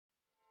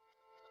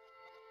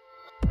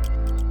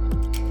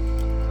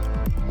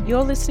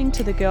You're listening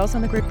to the Girls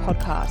on the Grid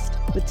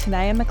podcast with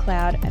Tanea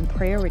McLeod and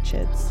Priya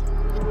Richards.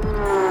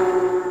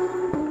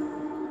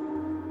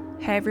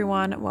 Hey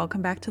everyone,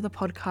 welcome back to the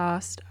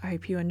podcast. I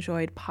hope you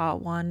enjoyed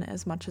part 1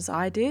 as much as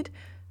I did.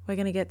 We're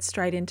going to get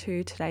straight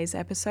into today's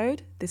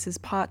episode. This is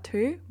part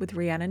 2 with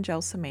Rhianon and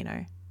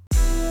Gelsomino.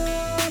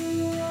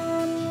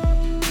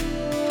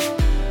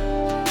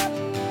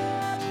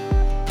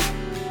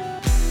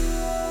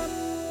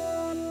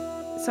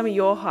 Some of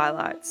your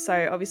highlights.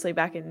 So obviously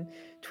back in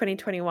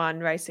 2021,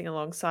 racing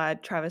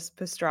alongside Travis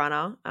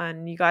Pastrana,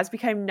 and you guys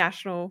became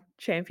national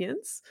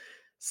champions.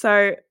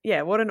 So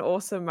yeah, what an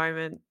awesome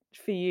moment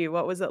for you.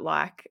 What was it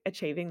like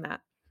achieving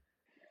that?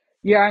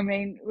 Yeah, I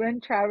mean,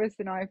 when Travis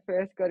and I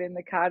first got in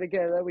the car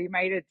together, we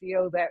made a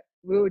deal that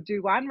we would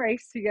do one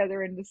race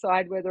together and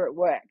decide whether it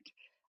worked.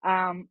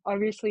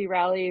 Obviously,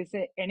 rally is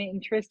an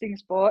interesting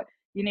sport.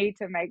 You need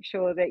to make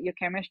sure that your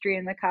chemistry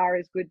in the car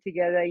is good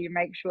together. You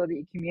make sure that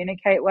you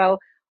communicate well.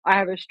 I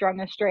have a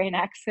strong Australian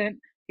accent.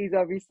 He's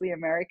obviously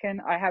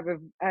American. I have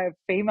a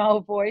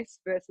female voice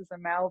versus a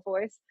male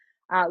voice.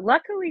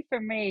 Luckily for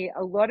me,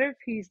 a lot of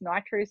his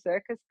Nitro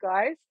Circus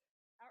guys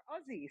are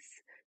Aussies.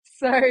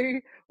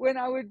 So when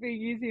I would be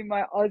using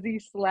my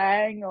Aussie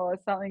slang or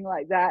something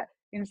like that,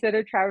 instead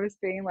of Travis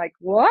being like,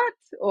 what?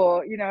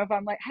 Or, if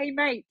I'm like, hey,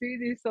 mate, do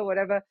this or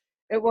whatever,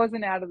 it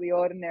wasn't out of the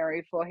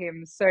ordinary for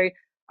him. So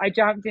I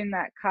jumped in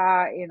that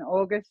car in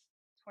August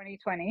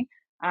 2020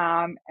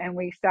 and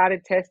we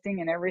started testing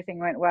and everything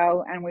went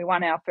well and we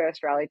won our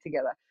first rally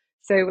together.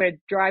 So we're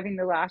driving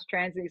the last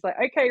transit. He's like,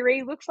 okay,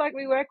 Ree, looks like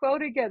we work well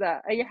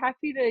together. Are you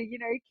happy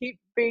to, keep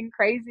being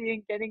crazy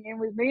and getting in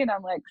with me? And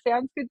I'm like,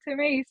 sounds good to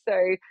me. So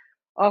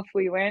off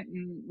we went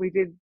and we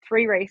did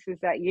 3 races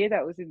that year.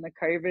 That was in the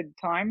COVID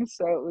times.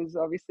 So it was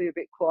obviously a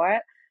bit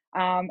quiet.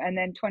 And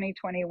then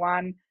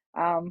 2021,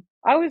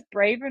 I was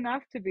brave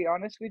enough, to be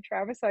honest with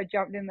Travis. I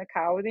jumped in the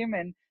car with him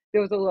and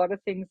there was a lot of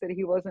things that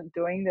he wasn't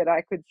doing that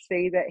I could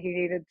see that he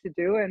needed to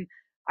do. And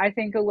I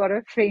think a lot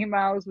of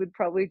females would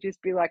probably just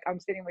be like, I'm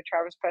sitting with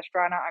Travis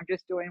Pastrana. I'm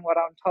just doing what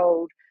I'm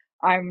told.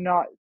 I'm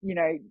not,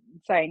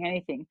 saying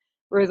anything.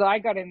 Whereas I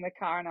got in the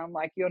car and I'm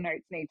like, your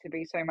notes need to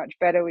be so much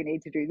better. We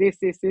need to do this,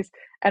 this, this.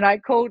 And I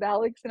called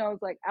Alex and I was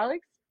like,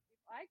 Alex, if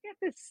I get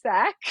the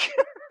sack,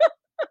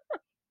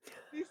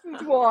 this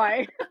is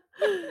why.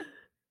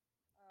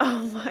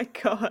 Oh my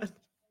God.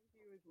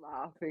 He was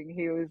laughing.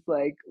 He was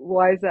like,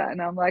 why is that?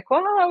 And I'm like,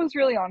 well, I was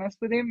really honest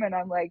with him. And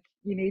I'm like,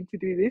 you need to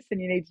do this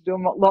and you need to do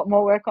a lot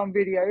more work on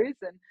videos.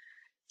 And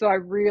so I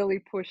really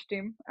pushed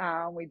him.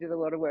 We did a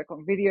lot of work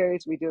on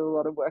videos. We did a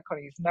lot of work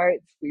on his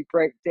notes. We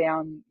broke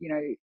down,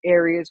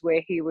 areas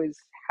where he was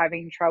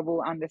having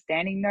trouble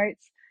understanding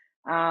notes.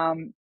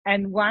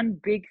 And one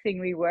big thing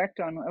we worked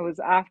on, it was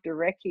after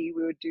recce,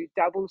 we would do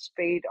double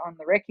speed on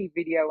the recce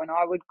video and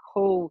I would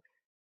call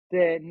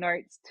the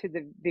notes to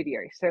the video.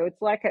 So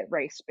it's like at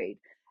race speed.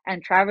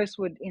 And Travis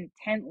would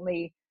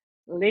intently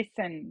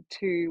listen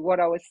to what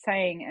I was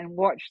saying and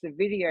watch the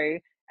video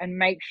and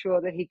make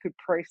sure that he could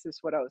process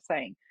what I was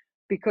saying.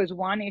 Because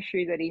one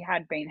issue that he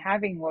had been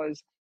having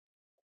was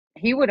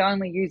he would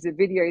only use the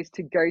videos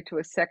to go to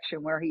a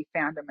section where he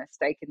found a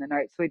mistake in the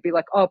notes. So he'd be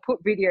like, oh,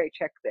 put video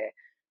check there.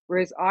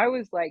 Whereas I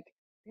was like,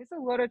 there's a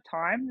lot of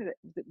time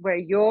where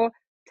you're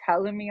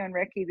telling me on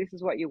recce, this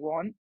is what you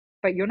want,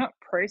 but you're not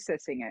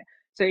processing it.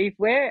 So if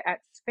we're at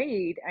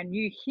speed and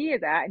you hear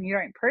that and you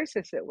don't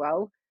process it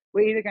well,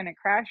 we're either going to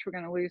crash, we're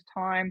going to lose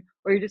time,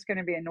 or you're just going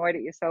to be annoyed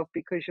at yourself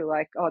because you're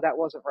like, oh, that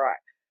wasn't right.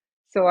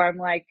 So I'm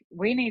like,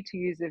 we need to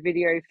use the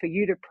video for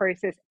you to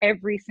process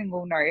every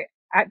single note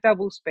at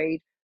double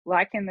speed,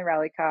 like in the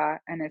rally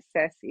car, and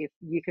assess if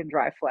you can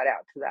drive flat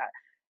out to that.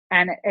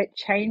 And it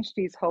changed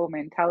his whole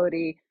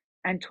mentality.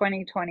 And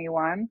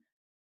 2021,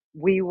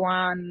 we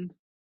won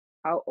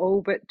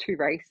all but 2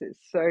 races.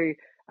 So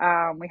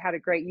we had a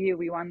great year.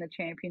 We won the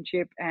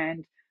championship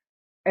and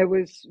it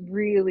was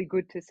really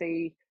good to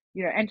see,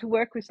 and to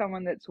work with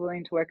someone that's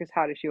willing to work as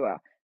hard as you are.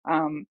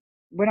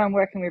 When I'm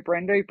working with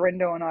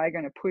Brendo and I are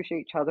going to push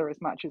each other as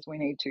much as we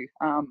need to.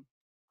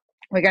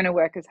 We're going to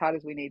work as hard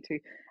as we need to.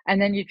 And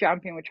then you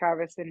jump in with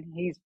Travis and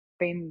he's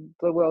been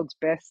the world's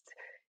best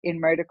in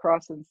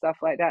motocross and stuff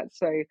like that.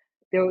 So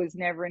there was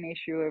never an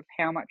issue of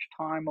how much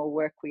time or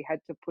work we had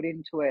to put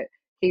into it.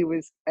 He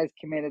was as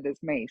committed as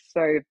me.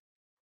 So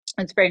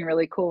it's been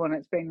really cool. And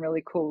it's been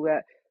really cool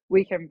that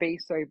we can be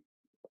so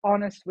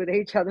honest with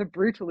each other,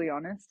 brutally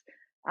honest,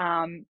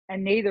 and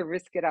neither of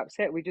us get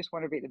upset. We just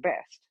want to be the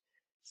best.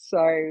 So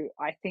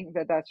I think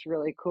that that's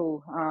really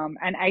cool.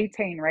 And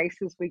 18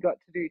 races we got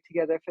to do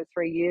together for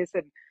 3 years.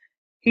 And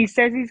he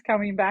says he's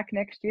coming back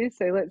next year.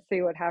 So let's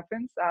see what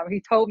happens.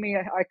 He told me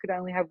I could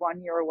only have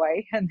 1 year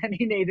away and then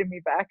he needed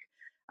me back.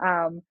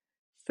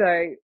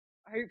 So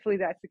hopefully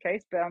that's the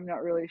case, but I'm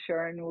not really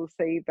sure and we'll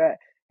see. But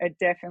it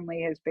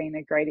definitely has been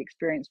a great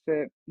experience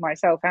for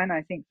myself and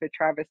I think for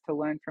Travis to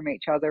learn from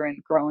each other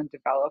and grow and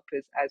develop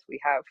as we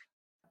have.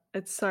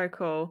 It's so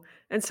cool.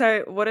 And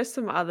so what are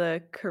some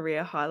other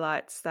career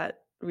highlights that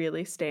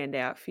really stand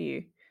out for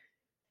you?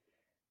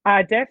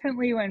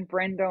 Definitely when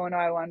Brendo and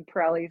I won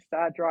Pirelli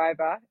Star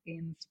Driver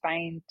in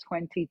Spain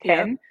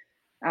Yep.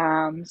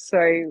 2010.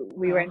 So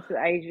we Oh, went to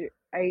the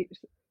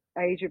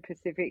Asia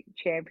Pacific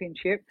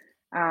Championship,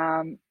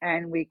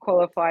 and we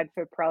qualified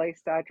for Pirelli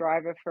Star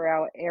Driver for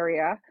our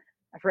area,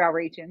 for our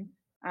region.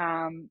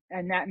 And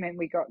that meant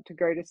we got to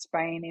go to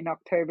Spain in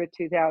October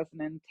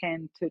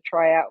 2010 to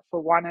try out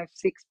for one of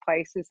six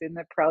places in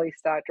the Pirelli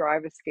Star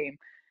Driver scheme.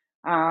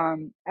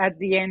 At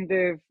the end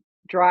of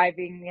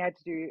driving, we had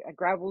to do a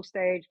gravel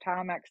stage,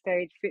 tarmac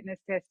stage, fitness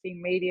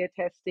testing, media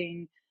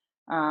testing,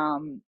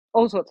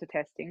 all sorts of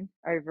testing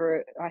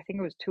over, I think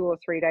it was 2 or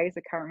 3 days,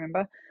 I can't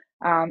remember.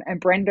 And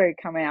Brendo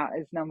come out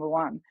as number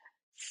one.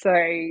 So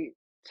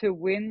to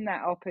win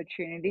that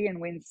opportunity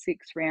and win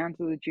 6 rounds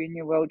of the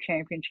Junior World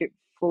Championship,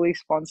 fully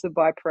sponsored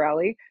by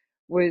Pirelli,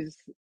 was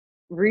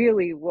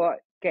really what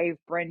gave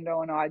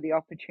Brendo and I the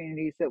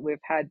opportunities that we've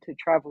had to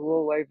travel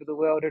all over the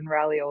world and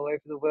rally all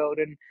over the world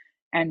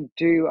and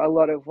do a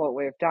lot of what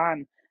we've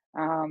done.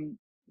 Um,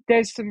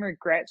 there's some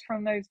regrets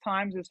from those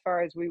times as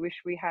far as we wish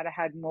we had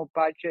more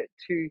budget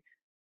to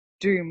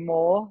do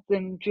more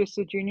than just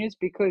the juniors,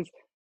 because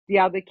the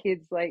other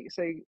kids, like,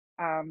 so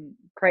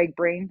Craig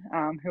Breen,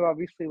 who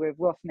obviously we've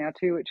lost now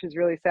too, which is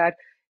really sad.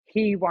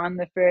 He won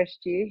the first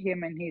year,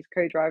 him and his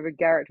co-driver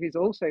Garrett, who's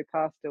also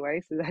passed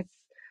away. So that's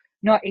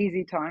not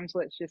easy times,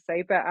 let's just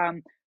say. But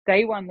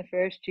they won the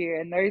first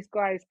year, and those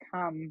guys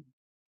come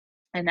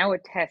and they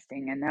were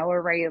testing and they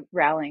were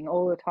rallying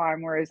all the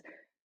time, whereas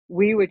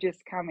we were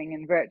just coming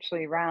and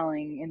virtually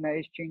rallying in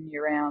those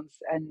junior rounds,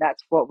 and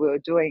that's what we were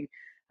doing.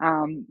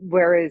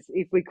 Whereas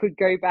if we could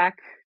go back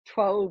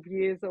 12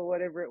 years or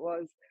whatever it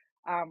was,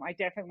 I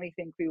definitely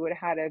think we would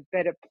have had a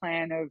better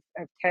plan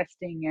of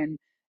testing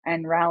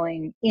and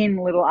rallying in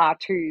little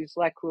R2s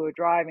like we were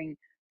driving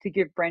to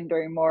give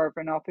Brendo more of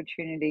an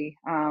opportunity.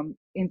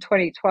 In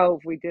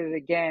 2012, we did it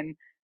again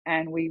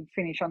and we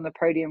finished on the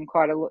podium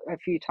quite a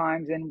few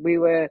times, and we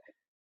were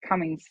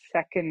coming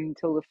second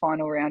until the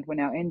final round when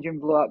our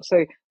engine blew up.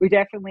 So we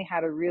definitely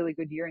had a really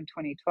good year in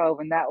 2012,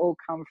 and that all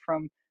come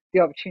from the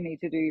opportunity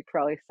to do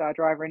Pirelli Star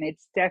Driver. And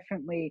it's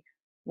definitely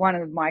one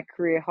of my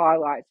career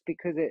highlights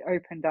because it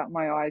opened up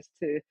my eyes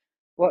to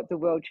what the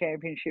World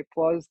Championship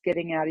was,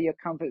 getting out of your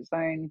comfort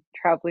zone,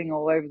 traveling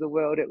all over the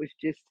world. It was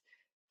just,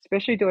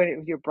 especially doing it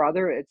with your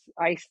brother.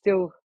 I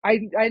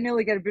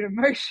nearly get a bit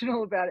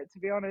emotional about it, to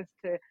be honest,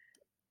 to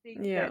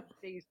think yeah, that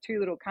these two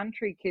little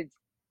country kids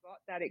got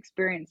that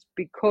experience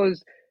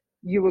because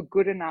you were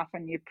good enough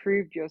and you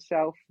proved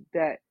yourself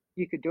that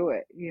you could do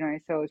it,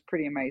 so it was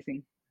pretty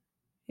amazing.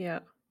 yeah.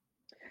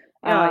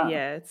 Oh, Uh,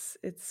 yeah,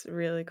 it's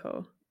really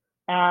cool.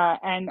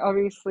 and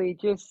obviously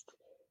just,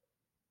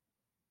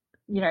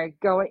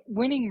 going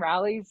winning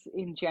rallies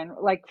in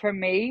general, like for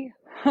me,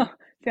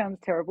 sounds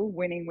terrible,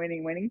 winning.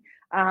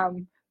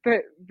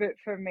 But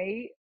for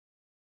me,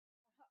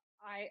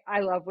 I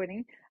love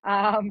winning.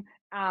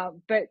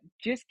 But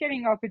just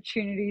getting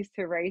opportunities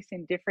to race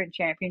in different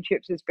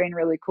championships has been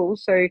really cool.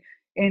 So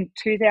in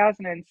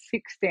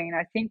 2016,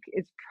 I think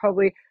it's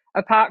probably,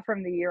 apart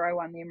from the year I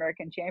won the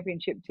American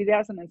Championship,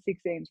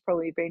 2016 has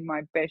probably been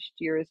my best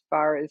year as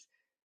far as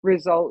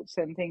results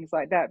and things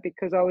like that,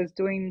 because I was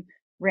doing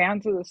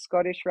rounds of the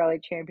Scottish Rally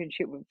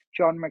Championship with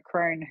John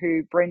McCrone,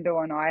 who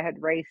Brendo and I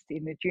had raced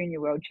in the Junior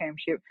World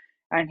Championship,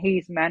 and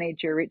his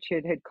manager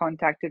Richard had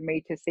contacted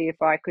me to see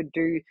if I could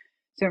do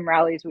some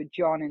rallies with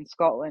John in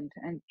Scotland.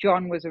 And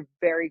John was a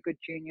very good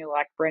junior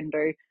like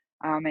Brendo.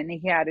 And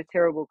he had a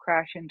terrible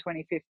crash in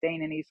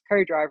 2015 and his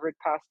co-driver had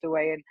passed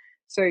away. And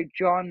so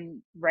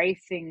John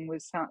rallying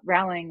was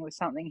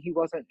something he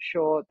wasn't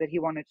sure that he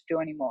wanted to do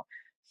anymore.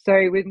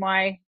 So with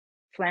my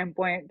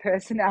flamboyant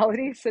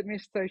personality, so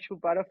Miss Social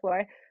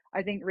Butterfly,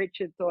 I think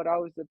Richard thought I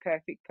was the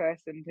perfect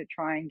person to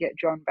try and get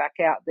John back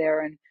out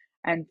there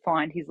and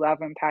find his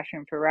love and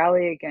passion for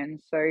rally again.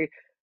 So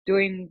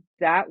doing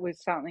that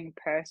was something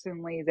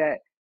personally that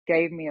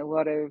gave me a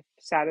lot of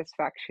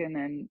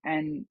satisfaction,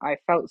 and I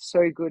felt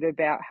so good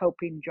about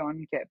helping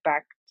John get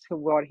back to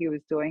what he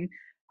was doing.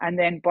 And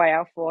then by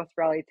our fourth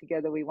rally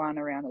together, we won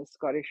around the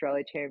Scottish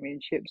Rally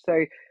Championship.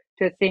 So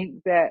to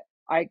think that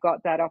I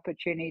got that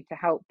opportunity to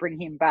help bring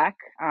him back,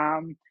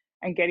 and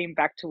get him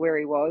back to where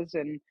he was,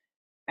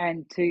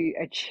 and to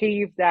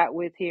achieve that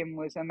with him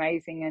was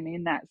amazing. And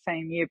in that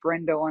same year,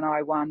 Brendo and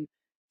I won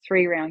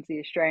 3 rounds of the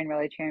Australian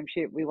Rally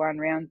Championship. We won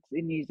rounds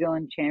in New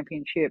Zealand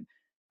Championship,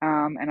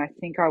 and I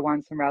think I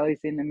won some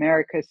rallies in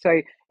America.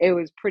 So it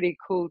was pretty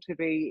cool to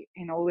be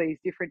in all these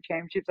different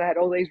championships. I had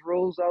all these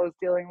rules I was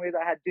dealing with.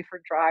 I had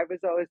different drivers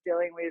I was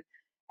dealing with,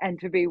 and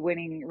to be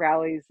winning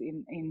rallies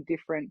in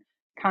different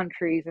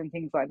countries and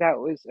things like that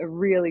was a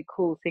really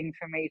cool thing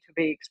for me to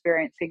be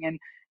experiencing,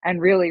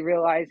 and really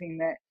realizing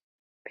that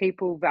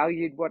people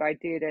valued what I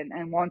did,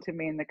 and wanted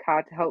me in the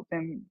car to help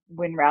them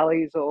win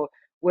rallies, or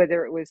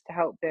whether it was to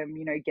help them,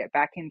 get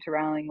back into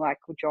rallying like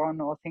John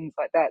or things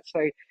like that.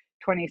 So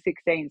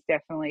 2016 is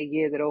definitely a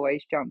year that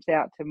always jumps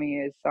out to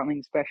me as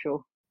something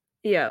special.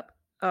 Yeah.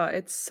 Oh,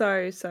 it's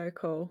so, so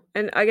cool.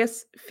 And I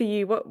guess for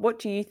you, what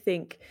do you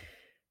think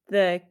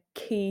the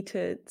key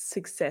to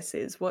success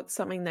is? What's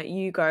something that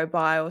you go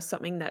by or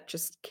something that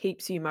just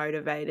keeps you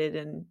motivated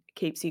and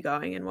keeps you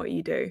going in what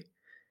you do?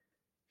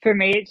 For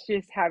me, it's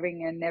just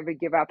having a never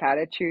give up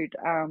attitude.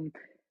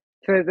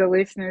 For the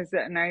listeners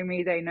that know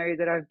me, they know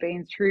that I've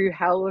been through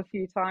hell a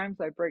few times.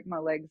 I broke my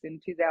legs in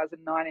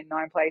 2009 in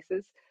 9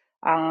 places.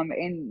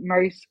 And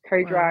most Wow.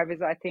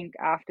 co-drivers, I think,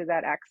 after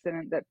that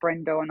accident that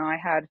Brendo and I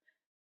had,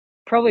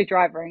 probably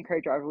driver and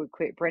co-driver would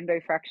quit.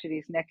 Brendo fractured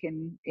his neck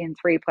in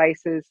 3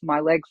 places. My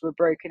legs were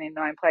broken in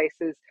 9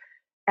 places.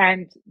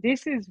 And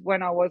this is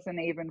when I wasn't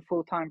even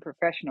full-time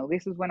professional.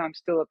 This is when I'm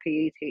still a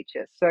PE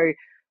teacher. So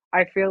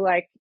I feel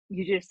like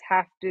you just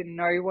have to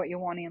know what you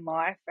want in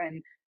life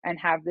and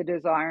have the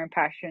desire and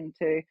passion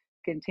to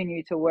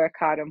continue to work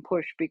hard and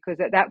push, because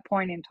at that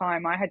point in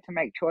time I had to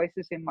make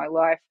choices in my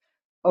life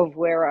of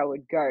where I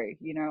would go.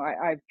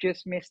 I've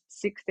just missed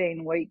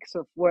 16 weeks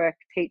of work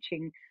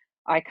teaching.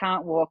 I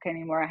can't walk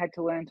anymore. I had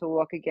to learn to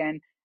walk again.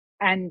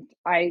 And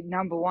I,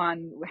 number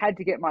one, had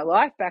to get my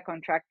life back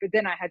on track, but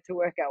then I had to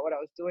work out what I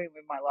was doing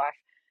with my life.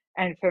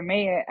 And for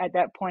me, at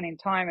that point in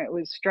time, it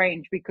was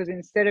strange because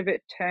instead of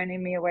it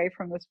turning me away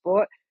from the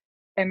sport,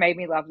 it made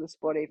me love the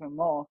sport even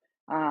more.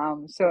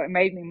 So it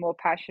made me more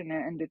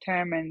passionate and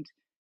determined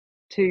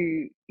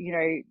to,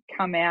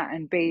 come out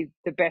and be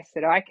the best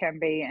that I can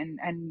be,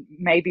 and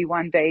maybe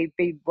one day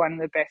be one of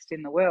the best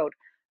in the world.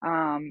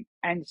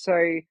 And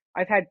so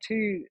I've had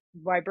two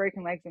my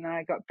broken legs, and then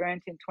I got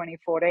burnt in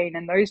 2014,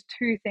 and those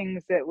two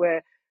things that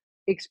were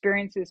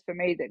experiences for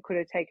me that could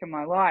have taken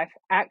my life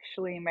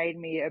actually made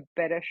me a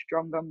better,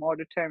 stronger, more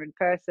determined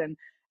person,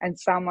 and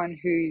someone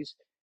who's,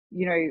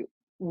 you know,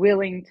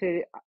 willing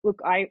to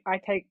look. I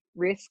take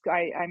risk.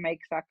 I make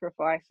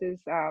sacrifices.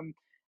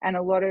 And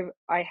a lot of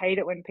I hate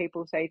it when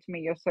people say to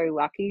me, "You're so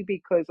lucky,"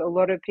 because a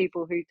lot of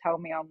people who tell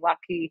me I'm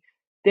lucky,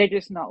 they're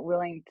just not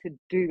willing to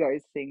do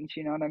those things.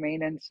 You know what I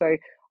mean? And so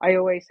I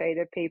always say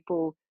to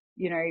people,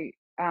 you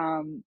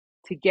know,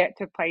 to get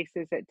to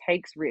places, it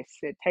takes risks,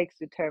 it takes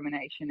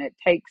determination, it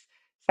takes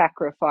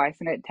sacrifice,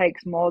 and it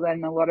takes more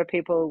than a lot of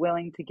people are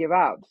willing to give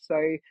up.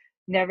 So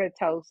never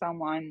tell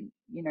someone,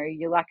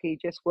 you're lucky.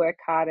 Just work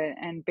hard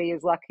and be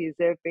as lucky as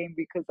they've been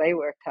because they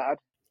worked hard.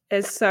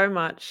 There's so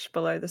much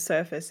below the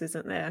surface,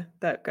 isn't there,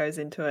 that goes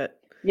into it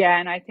Yeah,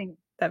 and I think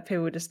that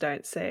people just don't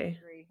I see.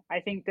 agree. I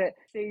think that,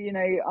 see,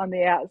 on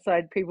the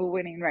outside, people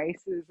winning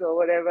races or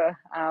whatever,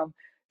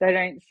 they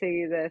don't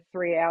see the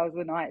 3 hours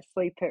a night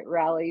sleep at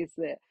rallies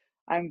that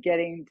I'm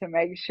getting to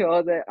make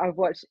sure that I've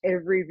watched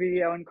every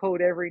video and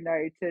called every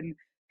note and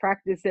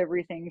practice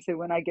everything. So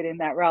when I get in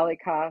that rally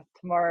car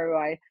tomorrow,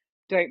 I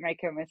don't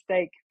make a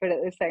mistake. But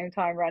at the same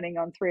time, running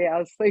on 3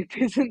 hours sleep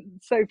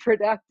isn't so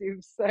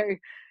productive. So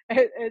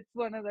it's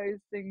one of those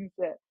things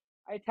that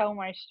I tell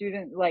my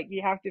students, like,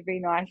 you have to be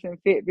nice and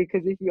fit,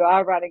 because if you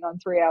are running on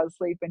 3 hours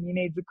sleep and you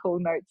need to call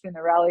notes in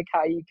a rally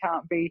car, you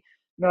can't be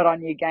not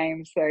on your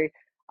game. So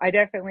I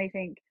definitely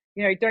think,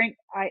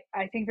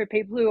 I think for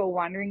people who are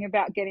wondering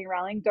about getting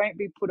rallying, don't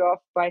be put off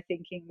by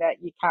thinking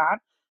that you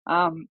can't.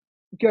 Um,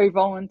 Go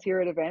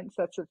volunteer at events.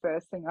 That's the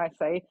first thing I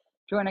say.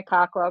 Join a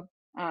car club,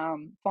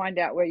 find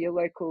out where your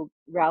local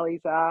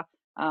rallies are,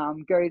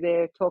 go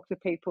there, talk to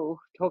people,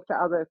 talk to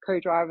other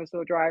co-drivers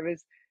or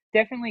drivers.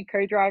 Definitely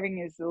co-driving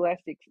is the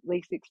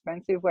least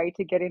expensive way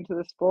to get into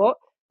the sport,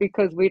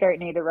 because we don't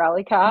need a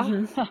rally car.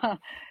 Mhm.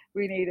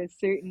 We need a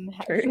suit and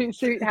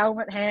True.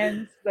 helmet,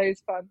 hands,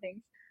 those fun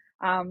things.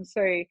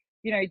 So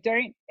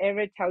don't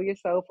ever tell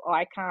yourself,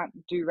 I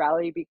can't do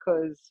rally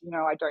because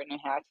I don't know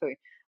how to.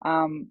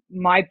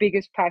 My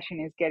biggest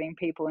passion is getting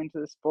people into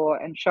the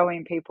sport and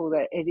showing people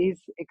that it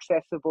is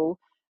accessible.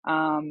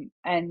 And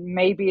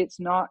maybe it's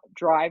not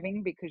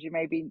driving because you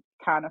maybe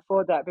can't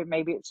afford that, but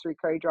maybe it's through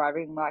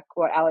co-driving, like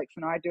what Alex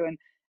and I do. And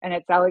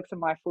it's Alex and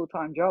my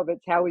full-time job.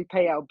 It's how we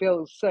pay our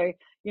bills. So,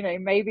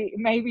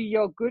 maybe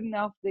you're good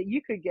enough that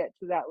you could get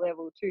to that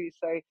level too.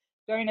 So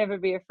don't ever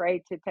be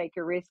afraid to take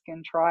a risk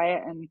and try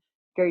it and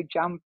go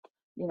jump,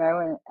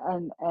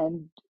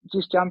 and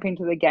just jump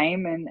into the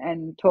game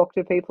and talk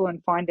to people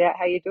and find out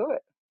how you do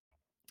it.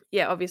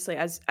 Yeah, obviously,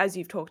 as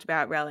you've talked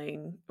about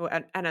rallying,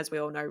 and as we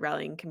all know,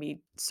 rallying can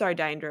be so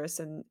dangerous,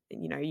 and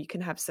you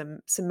can have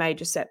some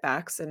major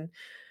setbacks. And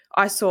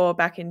I saw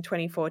back in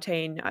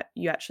 2014,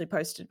 you actually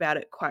posted about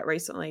it quite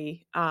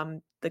recently.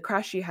 The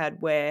crash you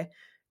had where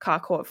car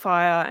caught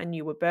fire and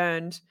you were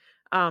burned.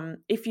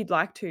 If you'd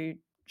like to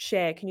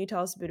share, can you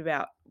tell us a bit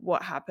about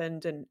what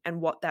happened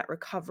and what that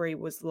recovery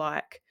was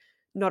like,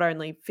 not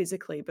only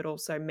physically but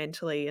also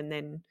mentally, and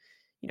then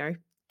you know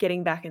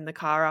getting back in the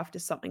car after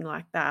something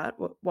like that,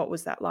 what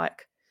was that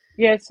like?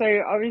 Yeah,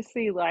 so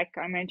obviously, like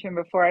I mentioned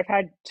before, I've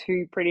had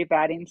two pretty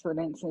bad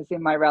incidences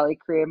in my rally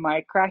career.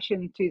 My crash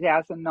in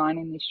 2009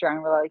 in the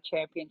Australian Rally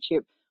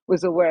Championship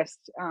was the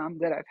worst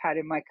that I've had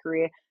in my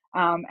career,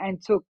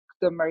 and took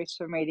the most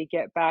for me to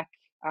get back.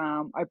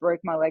 I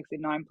broke my legs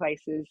in 9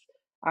 places.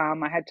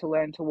 I had to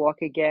learn to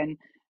walk again.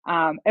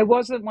 It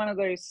wasn't one of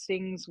those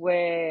things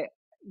where,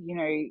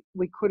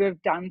 we could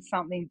have done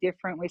something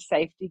different with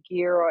safety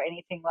gear or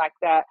anything like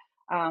that.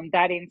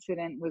 That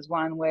incident was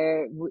one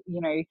where,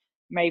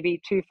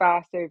 maybe too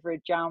fast over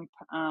a jump.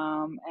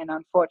 And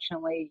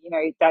unfortunately,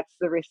 that's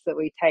the risk that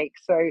we take.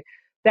 So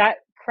that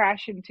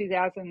crash in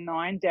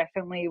 2009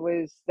 definitely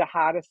was the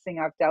hardest thing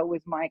I've dealt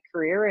with my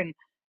career. And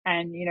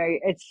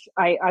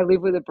I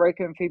live with a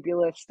broken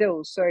fibula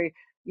still. So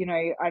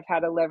I've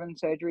had 11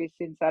 surgeries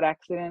since that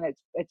accident.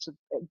 It's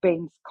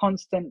been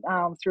constant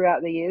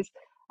throughout the years.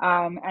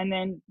 And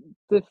then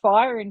the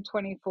fire in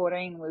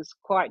 2014 was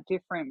quite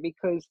different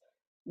because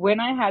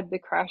when I had the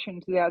crash in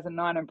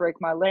 2009 and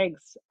broke my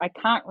legs, I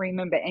can't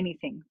remember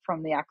anything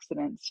from the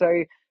accident.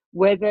 So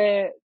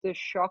whether the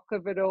shock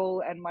of it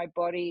all and my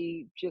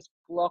body just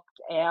blocked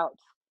out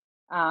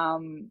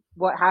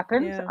what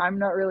happened, Yeah. I'm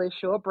not really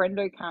sure.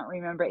 Brendo can't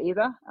remember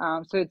either.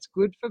 So it's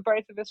good for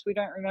both of us we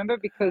don't remember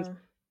because Uh,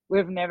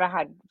 we've never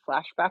had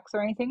flashbacks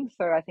or anything.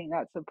 So I think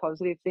that's a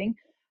positive thing.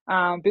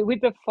 But with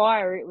the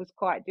fire, it was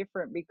quite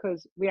different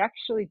because we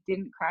actually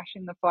didn't crash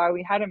in the fire.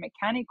 We had a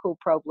mechanical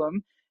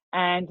problem,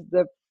 and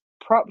the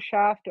prop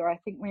shaft, or I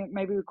think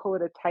maybe we call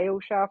it a tail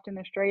shaft in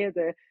Australia,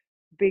 the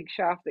big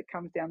shaft that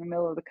comes down the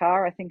middle of the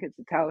car. I think it's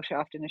a tail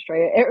shaft in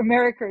Australia.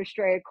 America,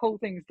 Australia, call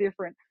things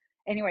different.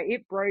 Anyway,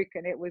 it broke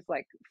and it was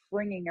like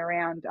flinging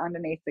around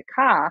underneath the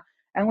car.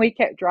 And we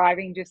kept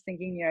driving, just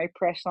thinking,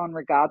 press on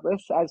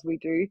regardless, as we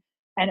do.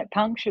 And it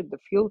punctured the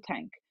fuel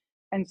tank.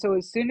 And so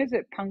as soon as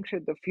it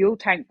punctured the fuel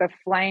tank, the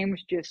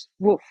flames just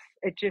woof,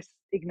 it just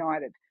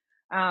ignited.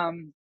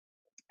 Um,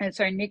 and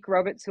so Nick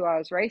Roberts, who I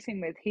was racing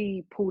with,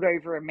 he pulled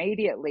over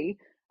immediately.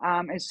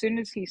 As soon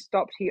as he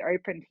stopped, he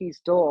opened his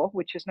door,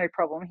 which is no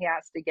problem. He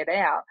has to get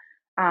out.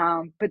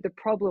 But the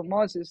problem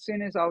was, as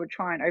soon as I would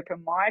try and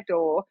open my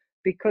door,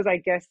 because I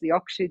guess the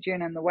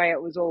oxygen and the way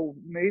it was all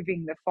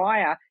moving the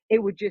fire,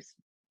 it would just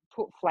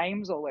put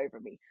flames all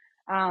over me.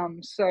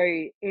 So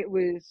it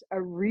was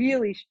a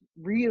really,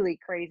 really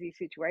crazy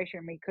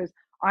situation because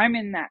I'm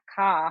in that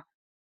car.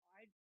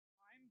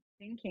 I'm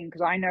thinking,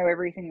 because I know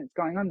everything that's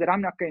going on, that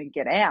I'm not going to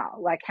get out.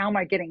 Like, how am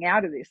I getting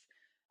out of this?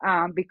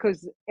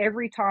 Because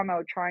every time I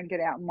would try and get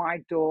out my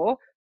door,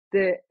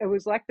 it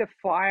was like the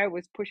fire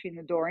was pushing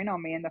the door in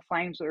on me and the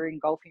flames were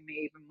engulfing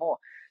me even more.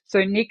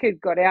 So Nick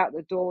had got out,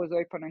 the door was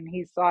open on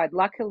his side.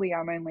 Luckily,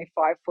 I'm only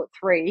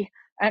 5'3",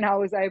 and I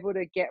was able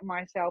to get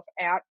myself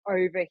out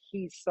over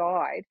his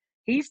side.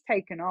 He's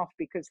taken off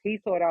because he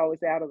thought I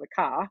was out of the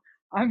car.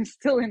 I'm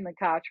still in the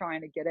car trying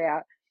to get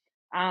out.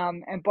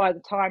 And by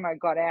the time I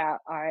got out,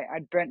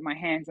 I'd burnt my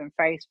hands and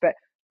face. But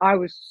I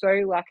was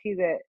so lucky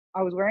that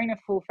I was wearing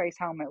a full face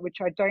helmet, which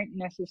I don't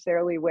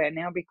necessarily wear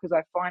now because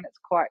I find it's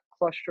quite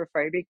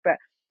claustrophobic. But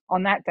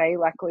on that day,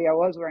 luckily, I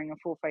was wearing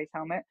a full face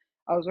helmet.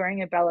 I was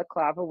wearing a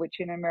balaclava,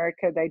 which in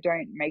America, they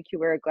don't make you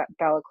wear a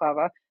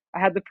balaclava. I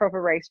had the proper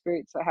race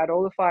boots. I had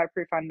all the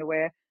fireproof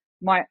underwear.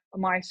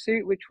 My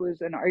suit, which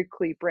was an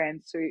Oakley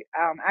brand suit,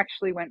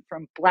 actually went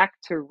from black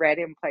to red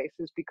in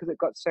places because it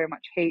got so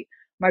much heat.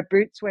 My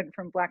boots went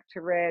from black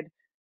to red.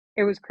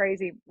 It was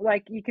crazy.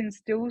 Like, you can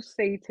still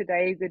see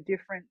today the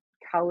different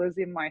colors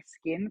in my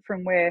skin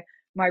from where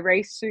my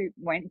race suit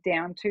went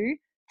down to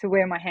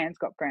where my hands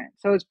got burnt.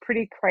 So it was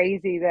pretty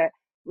crazy that,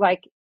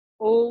 like,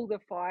 all the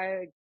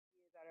fire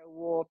that I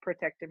wore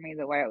protected me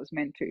the way it was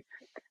meant to.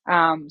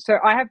 So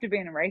I have to be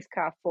in a race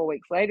car 4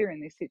 weeks later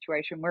in this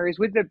situation. Whereas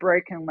with the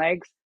broken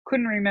legs,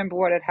 couldn't remember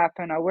what had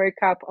happened. I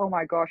woke up, oh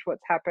my gosh,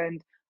 what's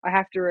happened? I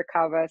have to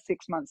recover.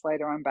 6 months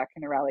later, I'm back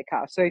in a rally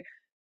car. So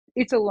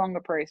it's a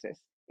longer process.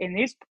 In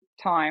this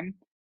time,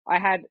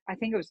 I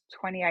think it was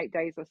 28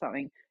 days or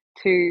something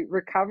to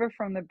recover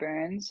from the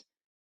burns.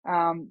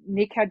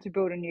 Nick had to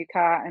build a new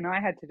car, and I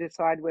had to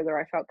decide whether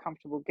I felt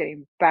comfortable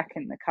getting back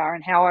in the car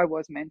and how I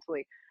was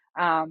mentally.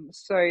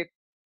 So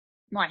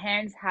my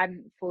hands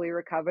hadn't fully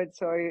recovered.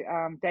 So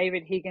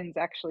David Higgins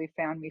actually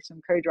found me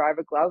some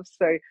co-driver gloves.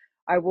 So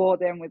I wore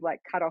them with like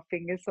cut off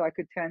fingers so I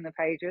could turn the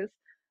pages.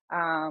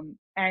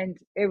 And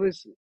it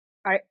was,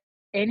 I,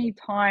 any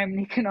time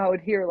Nick and I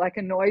would hear like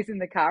a noise in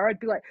the car, I'd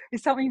be like,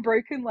 is something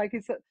broken? Like,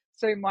 is it?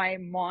 So my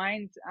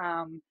mind,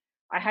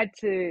 I had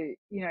to,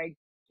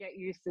 get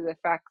used to the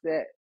fact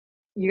that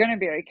you're going to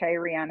be okay,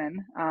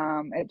 Rhiannon.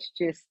 It's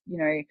just,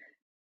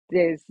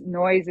 there's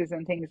noises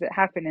and things that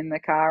happen in the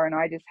car, and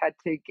I just had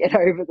to get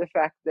over the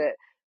fact that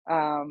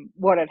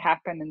what had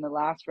happened in the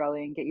last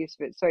rally and get used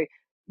to it. So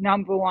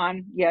number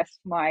one, yes,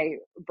 my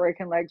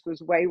broken legs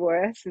was way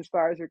worse as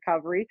far as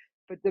recovery,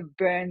 but the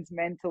burns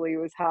mentally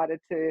was harder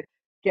to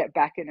get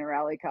back in a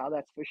rally car,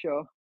 that's for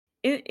sure.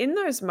 in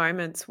those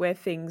moments where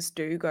things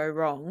do go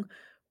wrong,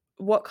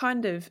 what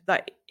kind of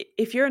like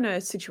if you're in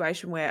a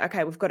situation where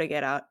okay, we've got to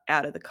get out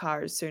of the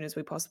car as soon as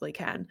we possibly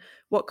can,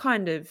 what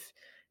kind of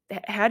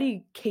how do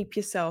you keep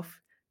yourself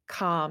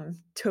calm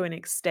to an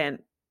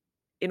extent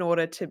in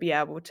order to be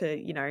able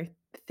to,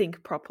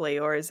 think properly,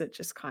 or is it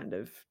just kind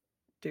of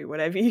do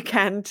whatever you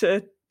can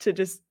to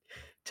just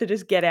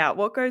get out?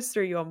 What goes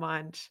through your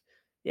mind,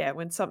 yeah,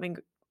 when something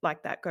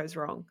like that goes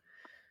wrong?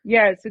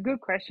 Yeah, it's a good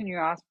question you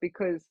asked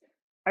because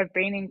I've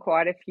been in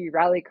quite a few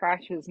rally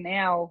crashes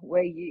now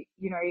where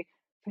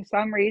for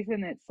some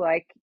reason it's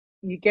like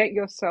you get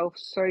yourself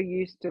so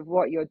used to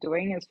what you're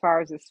doing as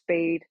far as the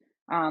speed,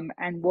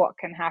 and what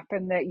can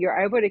happen, that you're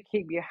able to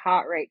keep your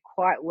heart rate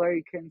quite low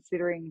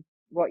considering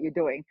what you're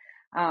doing.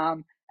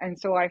 And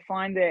so I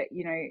find that,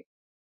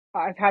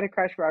 I've had a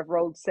crash where I've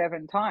rolled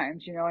 7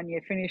 times, and you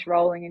finish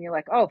rolling and you're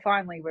like, "Oh,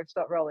 finally, we've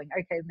stopped rolling.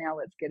 Okay, now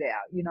let's get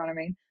out." You know what I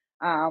mean?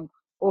 Um,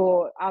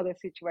 or other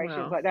situations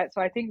Wow. like that.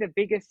 So I think the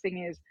biggest thing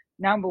is,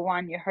 number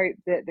one, you hope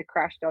that the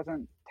crash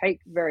doesn't take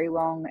very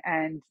long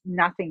and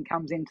nothing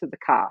comes into the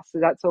car. So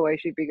that's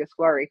always your biggest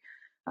worry.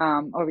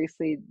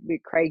 Obviously,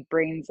 with Craig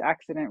Breen's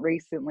accident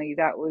recently,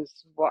 that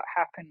was what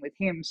happened with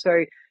him.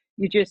 So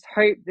you just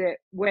hope that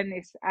when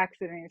this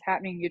accident is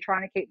happening, you're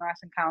trying to keep nice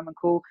and calm and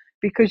cool,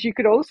 because you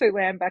could also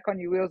land back on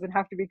your wheels and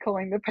have to be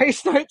calling the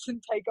pace notes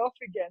and take off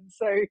again.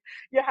 So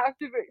you have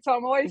to be, so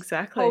I'm always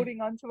Exactly.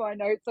 holding on to my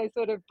notes. I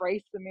sort of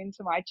brace them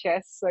into my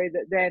chest so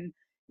that then,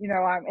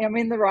 I'm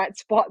in the right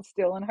spot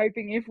still, and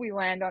hoping if we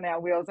land on our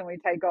wheels and we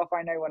take off,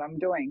 I know what I'm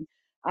doing.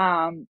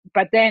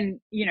 But then,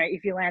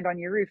 if you land on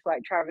your roof,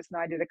 like Travis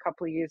and I did a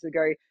couple of years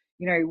ago,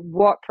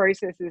 what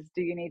processes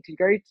do you need to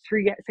go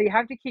through? So you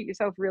have to keep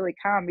yourself really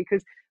calm,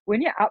 because when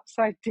you're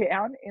upside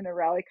down in a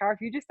rally car,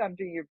 if you just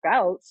undo your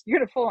belts, you're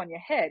going to fall on your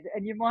head,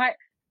 and you might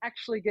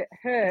actually get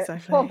hurt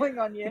Exactly. falling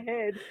on your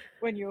head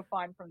when you're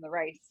fine from the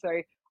race. So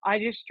I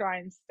just try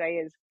and stay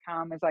as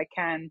calm as I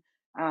can,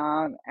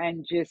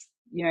 and just,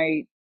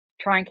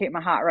 try and keep my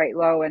heart rate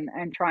low, and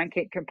try and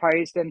keep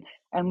composed,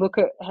 and look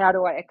at, how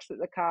do I exit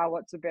the car?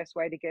 What's the best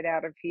way to get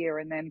out of here?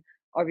 And then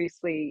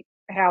obviously,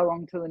 how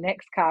long till the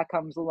next car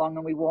comes along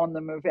and we warn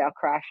them of our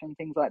crash and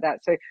things like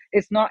that. So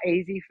it's not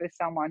easy for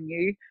someone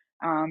new,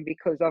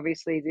 because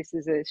obviously this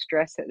is a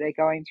stress that they're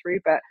going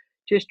through, but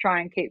just try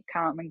and keep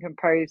calm and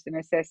composed and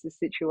assess the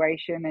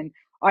situation. And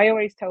I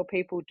always tell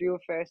people, do a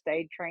first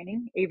aid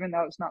training, even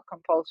though it's not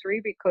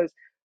compulsory, because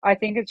I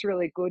think it's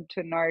really good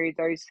to know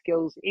those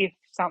skills if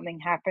something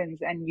happens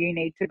and you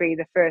need to be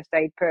the first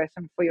aid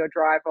person for your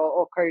driver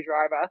or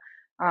co-driver.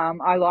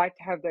 I like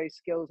to have those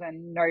skills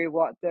and know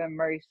what the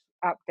most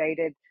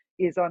updated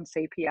is on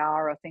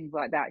CPR or things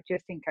like that,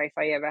 just in case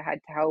I ever had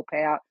to help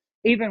out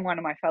even one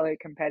of my fellow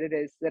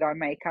competitors that I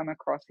may come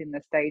across in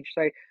the stage.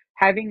 So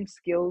having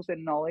skills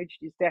and knowledge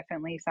is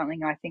definitely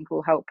something I think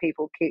will help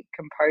people keep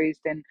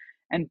composed,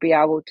 and be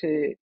able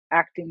to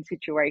act in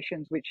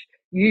situations which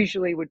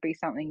usually would be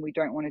something we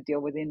don't want to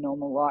deal with in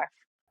normal life.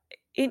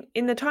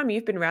 In the time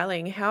you've been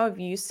rallying, how have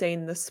you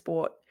seen the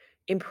sport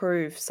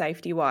improve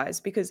safety-wise?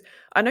 Because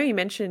I know you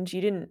mentioned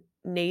you didn't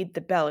need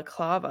the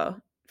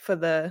balaclava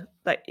for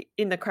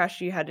in the crash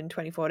you had in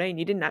 2014,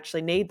 you didn't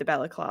actually need the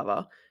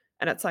balaclava,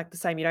 and it's like the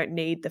same, you don't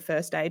need the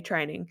first aid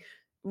training.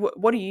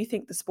 What do you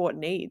think the sport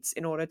needs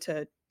in order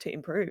to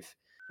improve?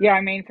 Yeah,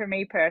 I mean, for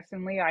me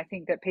personally, I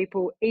think that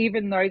people,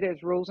 even though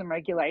there's rules and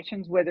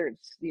regulations, whether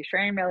it's the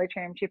Australian Rally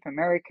Championship,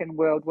 American,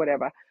 World,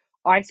 whatever,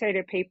 I say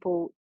to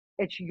people,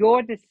 it's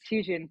your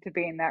decision to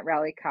be in that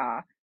rally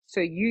car. So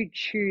you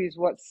choose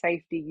what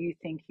safety you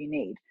think you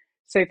need.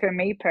 So for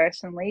me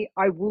personally,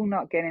 I will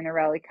not get in a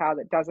rally car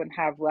that doesn't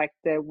have like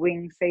the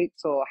wing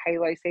seats or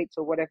halo seats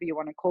or whatever you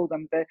want to call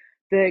them,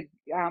 the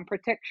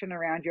protection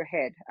around your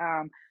head.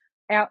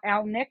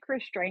 Our neck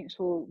restraints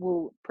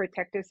will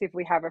protect us if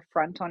we have a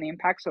front on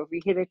impact, so if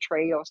we hit a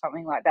tree or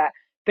something like that.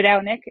 But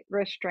our neck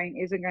restraint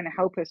isn't going to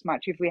help us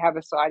much if we have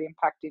a side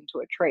impact into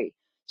a tree.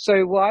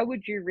 So why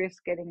would you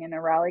risk getting in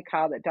a rally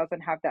car that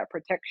doesn't have that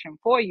protection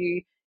for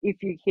you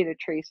if you hit a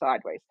tree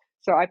sideways?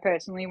 So I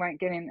personally won't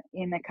get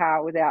in a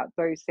car without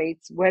those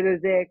seats, whether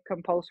they're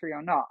compulsory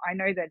or not. I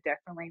know they're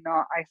definitely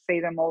not. I see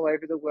them all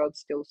over the world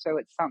still, so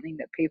it's something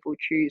that people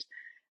choose.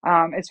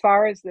 As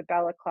far as the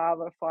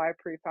balaclava,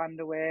 fireproof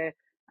underwear,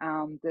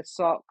 the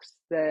socks,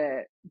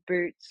 the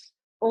boots,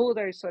 all of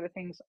those sort of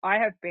things I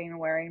have been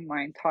wearing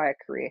my entire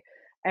career.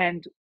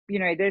 And,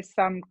 there's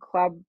some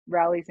club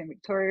rallies in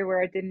Victoria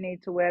where I didn't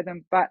need to wear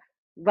them, but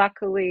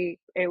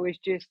luckily it was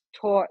just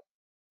taught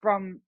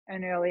from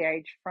an early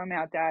age from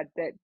our dad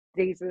that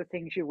these are the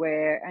things you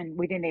wear, and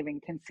we didn't even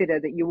consider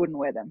that you wouldn't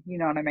wear them. You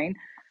know what I mean?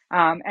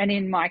 And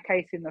in my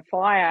case, in the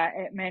fire,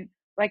 it meant,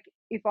 like,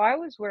 if I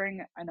was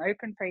wearing an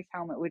open face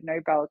helmet with no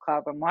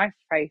balaclava, my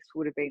face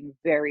would have been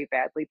very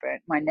badly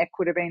burnt. My neck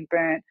would have been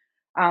burnt.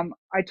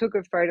 I took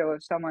a photo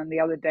of someone the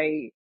other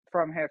day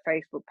from her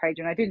Facebook page,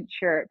 and I didn't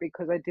share it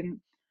because I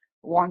didn't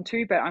want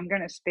to, but I'm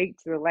going to speak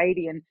to the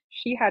lady, and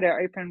she had her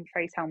open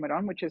face helmet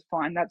on, which is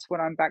fine. That's what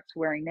I'm back to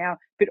wearing now.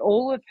 But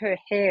all of her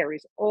hair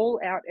is all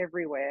out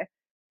everywhere.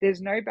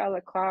 There's no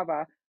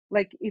balaclava.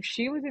 Like, if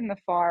she was in the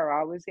fire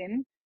I was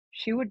in,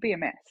 she would be a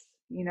mess.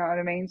 You know what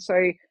I mean?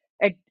 So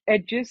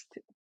it just,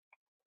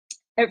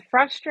 it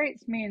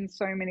frustrates me in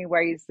so many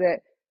ways that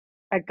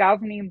a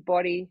governing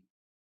body,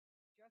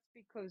 just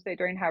because they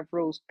don't have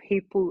rules,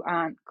 people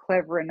aren't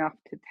clever enough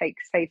to take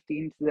safety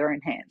into their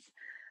own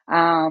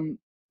hands.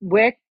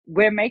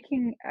 We're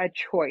making a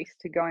choice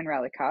to go in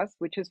rally cars,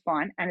 which is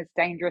fine, and it's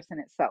dangerous in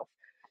itself.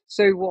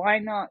 So why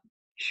not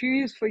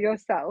choose for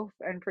yourself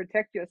and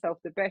protect yourself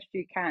the best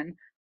you can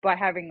by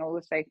having all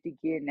the safety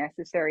gear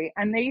necessary?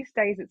 And these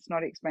days, it's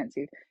not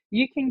expensive.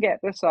 You can get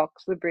the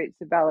socks, the boots,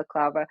 the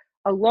balaclava.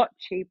 a lot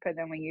cheaper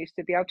than we used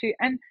to be able to.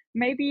 And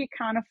maybe you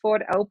can't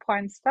afford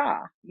Alpine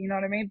Star, you know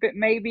what I mean? But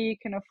maybe you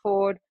can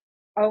afford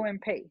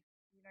OMP.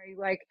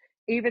 Like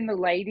even the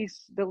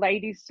ladies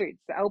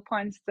suits, the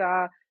Alpine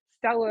Star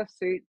Stellar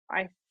suit,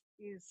 I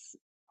is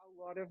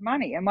a lot of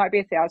money. It might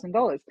be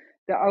 $1,000.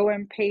 The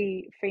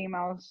OMP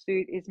female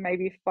suit is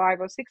maybe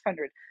 500 or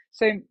 600.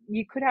 So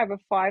you could have a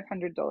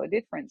 $500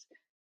 difference.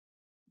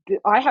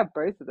 I have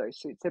both of those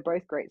suits. They're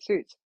both great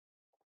suits.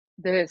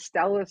 The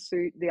Stellar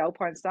suit, the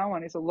Alpine Star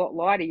one, is a lot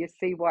lighter. You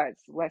see why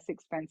it's less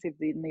expensive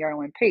than the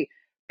OMP,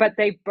 but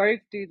they both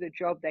do the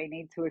job they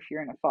need to if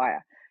you're in a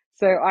fire.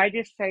 So I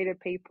just say to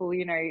people,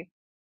 read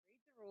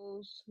the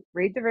rules,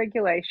 read the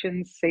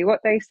regulations, see what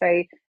they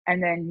say,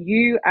 and then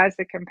you, as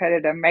a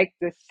competitor, make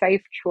the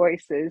safe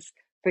choices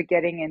for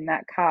getting in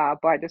that car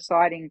by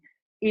deciding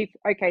if,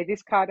 okay,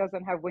 this car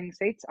doesn't have wing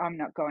seats, I'm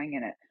not going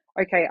in it.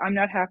 Okay, I'm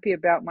not happy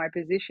about my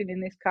position in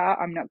this car,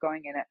 I'm not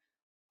going in it.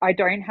 I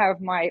don't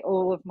have my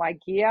all of my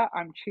gear.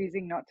 I'm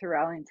choosing not to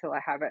rally until I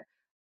have it.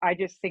 I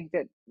just think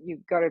that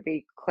you've got to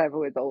be clever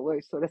with all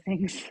those sort of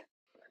things.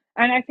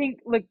 And I think,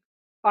 look,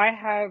 I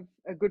have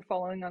a good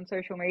following on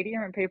social media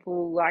and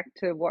people like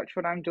to watch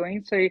what I'm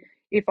doing. So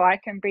if I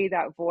can be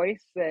that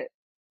voice that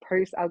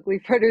posts ugly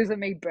photos of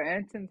me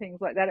burnt and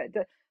things like that,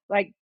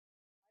 like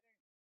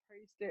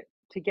post it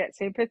to get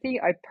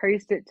sympathy. I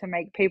post it to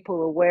make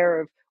people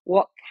aware of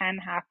what can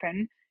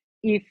happen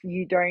if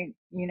you don't,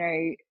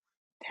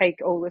 take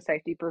all the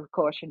safety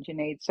precautions you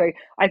need. So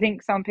I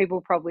think some people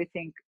probably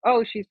think,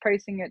 oh, she's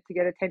posting it to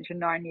get attention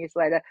 9 years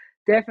later.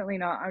 Definitely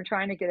not. I'm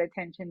trying to get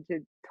attention to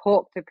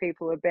talk to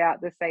people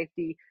about the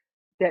safety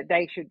that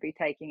they should be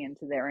taking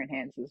into their own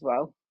hands as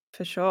well.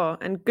 For sure,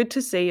 and good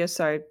to see you're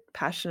so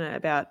passionate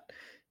about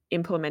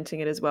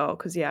implementing it as well.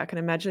 Because yeah, I can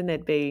imagine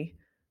there'd be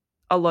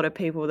a lot of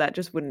people that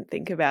just wouldn't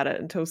think about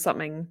it until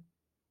something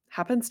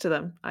happens to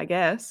them, I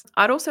guess.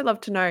 I'd also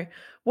love to know,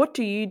 what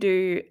do you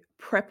do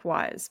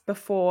prep-wise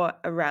before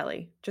a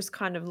rally? Just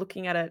kind of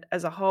looking at it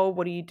as a whole,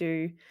 what do you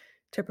do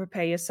to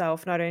prepare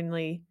yourself not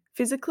only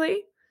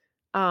physically,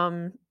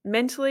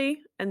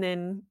 mentally, and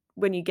then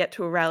when you get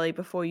to a rally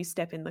before you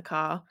step in the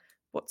car,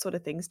 what sort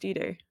of things do you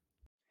do?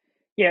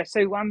 Yeah,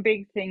 so one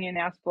big thing in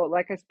our sport,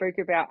 like I spoke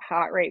about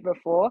heart rate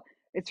before,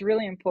 it's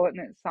really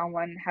important that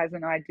someone has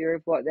an idea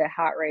of what their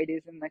heart rate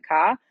is in the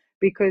car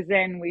because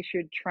then we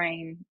should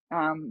train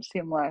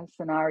similar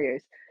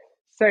scenarios.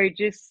 So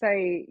just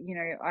say,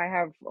 I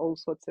have all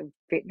sorts of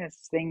fitness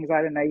things.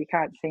 I don't know, you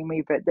can't see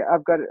me, but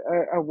I've got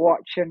a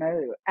watch and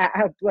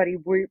a bloody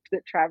Whoop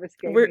that Travis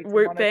gave me to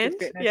Whoop monitor band?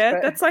 fitness. Yeah,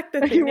 But that's like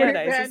the a thing Whoop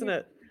nowadays, band, isn't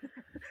it?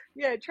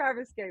 yeah,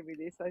 Travis gave me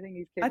this. I think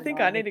he's I keeping an think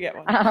eye I on need me. to get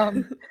one.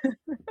 Um,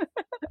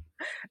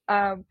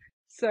 Um,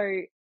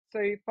 so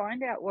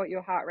find out what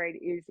your heart rate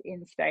is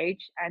in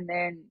stage, and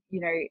then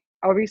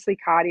obviously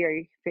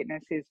cardio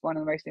fitness is one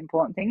of the most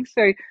important things.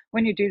 So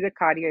when you do the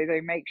cardio, though,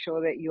 make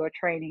sure that you're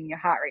training your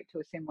heart rate to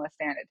a similar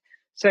standard.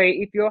 So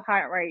if your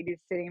heart rate is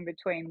sitting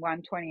between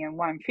 120 and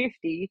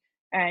 150,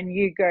 and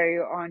you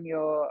go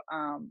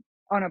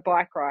on a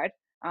bike ride,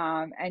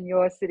 and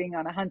you're sitting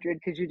on 100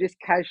 because you're just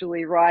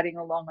casually riding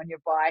along on your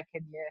bike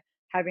and you're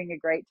having a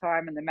great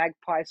time, and the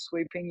magpie's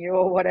swooping you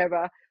or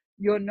whatever,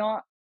 you're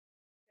not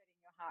setting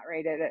your heart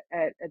rate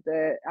at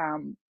the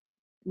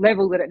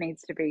level that it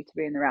needs to be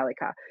in the rally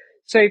car.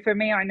 So for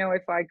me, I know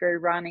if I go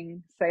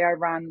running, say I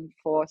run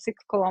for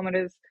 6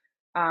 kilometers,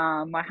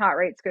 my heart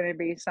rate's going to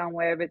be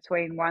somewhere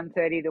between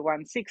 130 to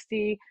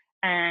 160.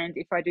 And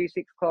if I do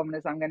 6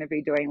 kilometers, I'm going to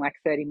be doing like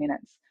 30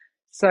 minutes.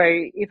 So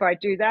if I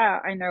do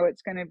that, I know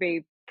it's going to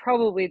be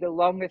probably the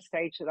longest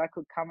stage that I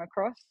could come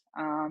across.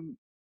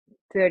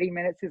 30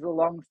 minutes is a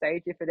long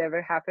stage if it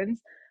ever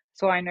happens.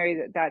 So I know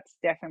that that's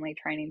definitely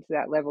training to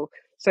that level.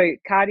 So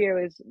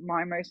cardio is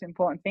my most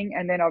important thing.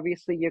 And then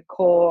obviously your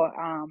core,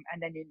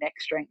 and then your neck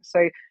strength.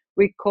 So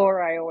with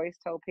core, I always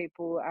tell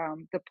people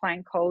the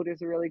plank hold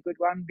is a really good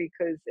one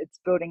because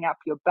it's building up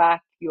your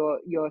back,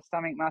 your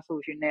stomach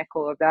muscles, your neck,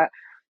 all of that.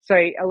 So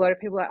a lot of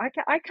people are like,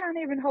 I can't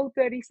even hold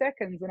 30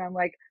 seconds. And I'm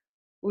like,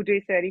 we'll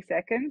do 30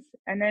 seconds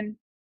and then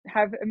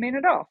have a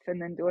minute off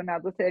and then do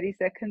another 30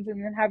 seconds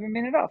and then have a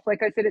minute off.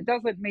 Like I said, it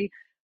doesn't mean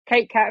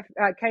Kate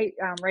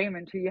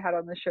Raymond, who you had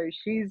on the show,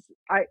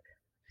 I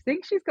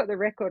think she's got the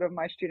record of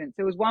my students.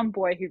 There was one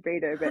boy who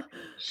beat her, but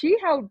she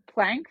held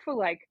plank for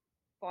like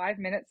 5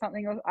 minutes,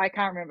 something else. I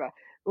can't remember.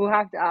 We'll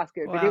have to ask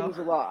her, but it Wow. was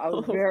a lot. I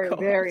was Oh very, god.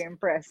 very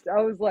impressed.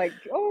 I was like,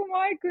 oh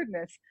my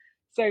goodness.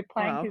 So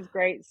plank Wow. is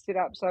great. Sit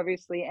ups,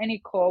 obviously, any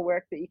core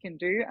work that you can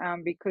do,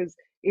 because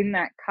in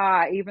that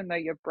car, even though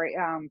you're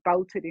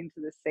bolted into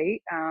the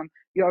seat,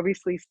 you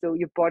obviously still,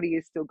 your body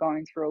is still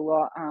going through a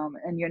lot,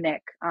 and your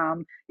neck.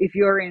 If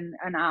you're in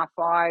an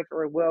R5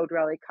 or a World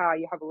Rally car,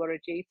 you have a lot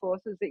of G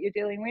forces that you're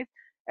dealing with.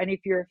 And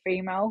if you're a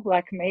female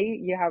like me,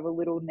 you have a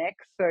little neck.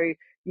 So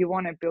you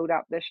want to build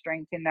up the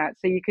strength in that.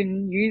 So you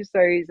can use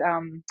those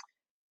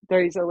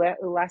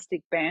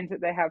elastic bands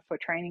that they have for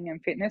training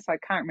and fitness. I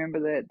can't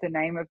remember the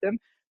name of them,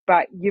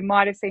 but you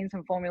might have seen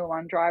some Formula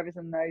One drivers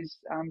and those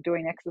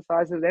doing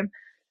exercise with them.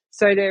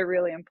 So they're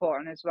really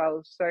important as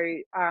well. So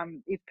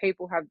if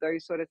people have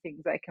those sort of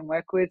things they can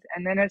work with.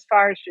 And then as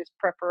far as just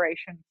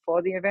preparation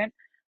for the event,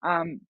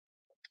 um,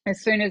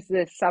 as soon as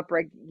the sub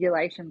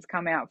regulations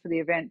come out for the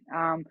event,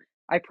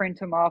 I print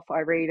them off, I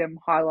read them,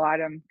 highlight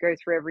them, go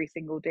through every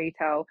single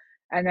detail,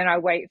 and then I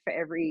wait for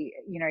every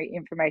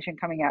information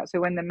coming out. So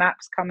when the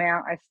maps come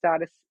out, I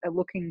start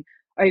looking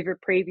over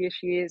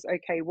previous years.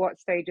 Okay, what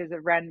stages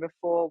have ran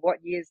before?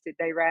 What years did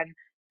they run?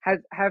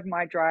 Has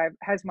my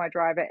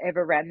driver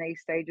ever ran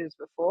these stages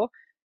before?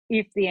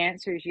 If the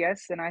answer is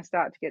yes, then I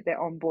start to get their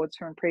onboards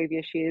from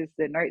previous years,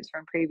 the notes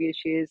from previous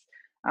years.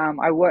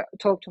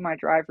 Talk to my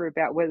driver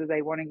about whether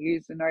they want to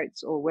use the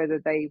notes or whether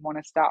they want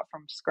to start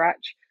from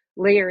scratch.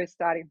 Leah is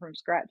starting from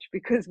scratch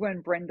because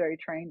when Brendo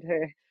trained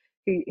her,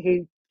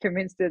 he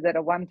convinced her that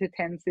a 1 to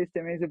 10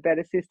 system is a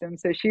better system.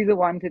 So she's a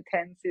 1 to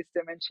 10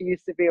 system, and she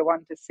used to be a 1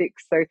 to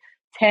 6. So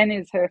 10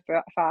 is her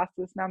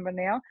fastest number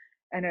now,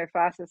 and her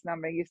fastest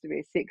number used to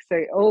be a 6.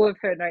 So all of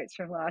her notes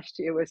from last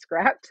year were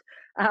scrapped,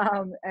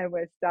 and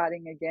we're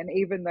starting again,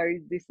 even though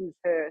this is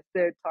her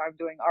third time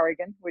doing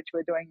Oregon, which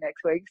we're doing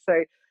next week.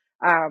 So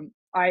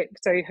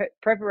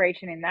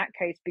preparation in that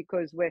case,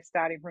 because we're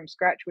starting from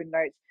scratch with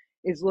notes,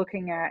 is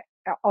looking at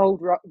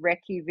old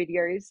recce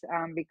videos,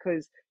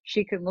 because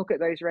she can look at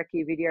those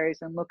recce videos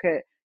and look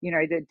at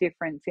the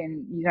difference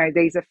in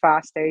these are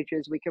fast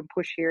stages. We can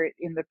push here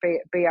in the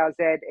BRZ.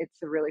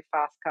 It's a really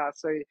fast car,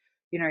 so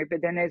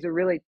but then there's a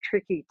really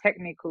tricky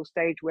technical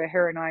stage where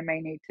her and I may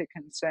need to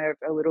conserve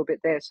a little bit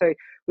there. So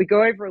we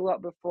go over a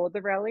lot before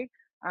the rally,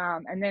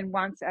 and then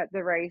once at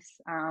the race,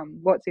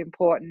 what's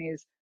important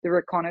is the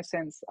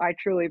reconnaissance. I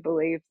truly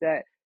believe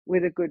that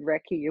with a good recce,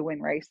 you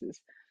win races.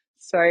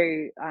 So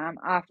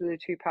after the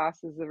 2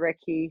 passes of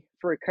recce,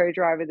 for a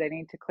co-driver, they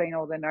need to clean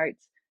all the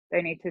notes.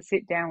 They need to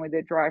sit down with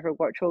the driver,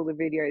 watch all the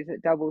videos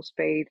at double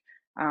speed.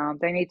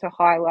 They need to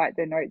highlight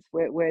the notes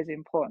where's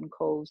important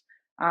calls.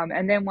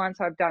 And then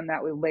once I've done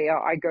that with Leah,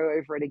 I go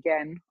over it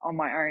again on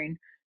my own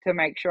to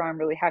make sure I'm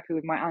really happy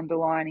with my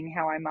underlining,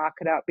 how I mark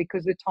it up,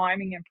 because the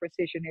timing and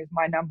precision is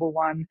my number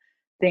one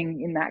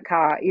thing in that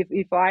car.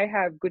 If I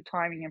have good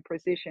timing and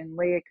precision,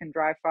 Leah can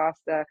drive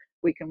faster,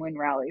 we can win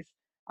rallies.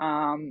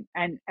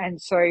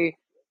 And so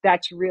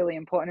that's really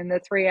important. And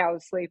the 3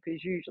 hours sleep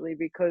is usually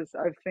because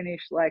I've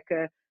finished like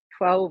a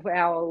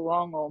 12-hour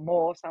long or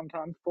more,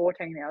 sometimes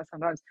 14 hours,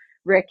 sometimes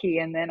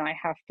recce, and then I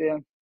have to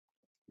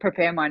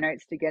prepare my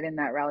notes to get in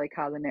that rally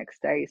car the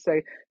next day.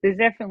 So there's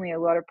definitely a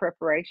lot of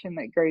preparation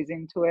that goes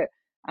into it.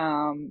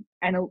 And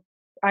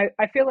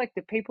I feel like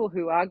the people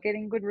who are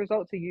getting good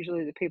results are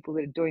usually the people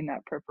that are doing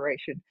that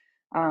preparation.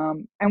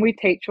 And we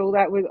teach all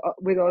that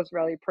with Oz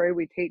Rally Pro.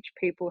 We teach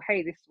people,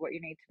 hey, this is what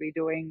you need to be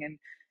doing,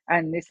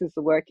 and this is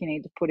the work you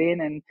need to put in.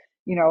 And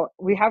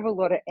we have a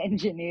lot of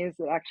engineers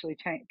that actually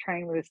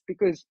train with us,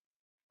 because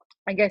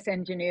I guess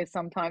engineers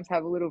sometimes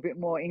have a little bit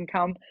more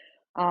income,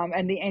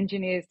 and the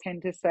engineers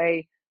tend to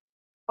say,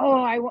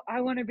 oh,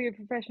 I want to be a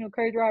professional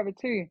co-driver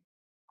too.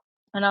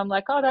 And I'm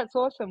like, oh, that's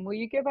awesome. Will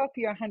you give up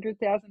your $100,000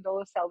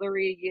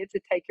 salary a year to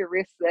take a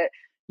risk that,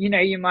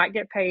 you might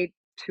get paid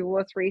 $2,000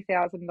 or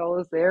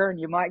 $3,000 there, and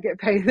you might get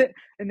paid it?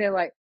 And they're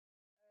like,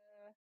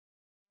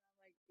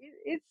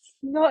 it's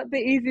not the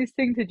easiest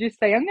thing to just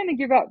say, I'm going to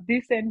give up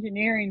this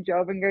engineering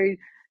job and go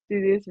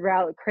do this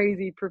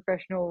crazy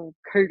professional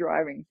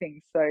co-driving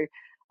thing. So,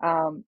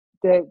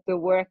 the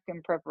work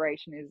and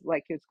preparation is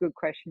like, it's a good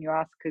question you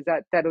ask, because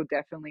that'll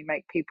definitely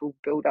make people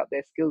build up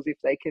their skills if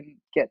they can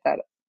get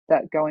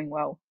that going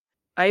well.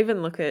 I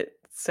even look at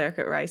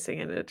circuit racing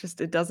and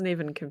it doesn't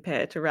even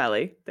compare to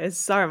rally. There's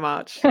so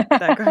much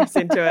that goes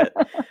into it.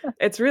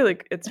 It's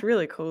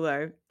really cool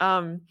though.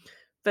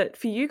 But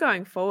for you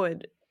going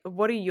forward,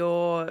 what are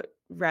your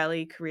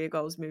rally career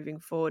goals moving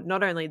forward?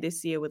 Not only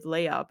this year with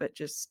Leah, but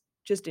just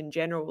in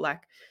general.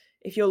 Like,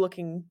 if you're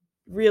looking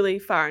really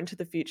far into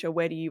the future,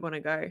 where do you want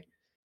to go?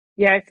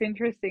 Yeah, it's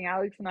interesting.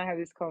 Alex and I have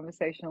this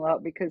conversation a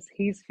lot because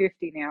he's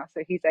 50 now,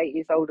 so he's 8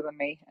 years older than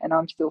me, and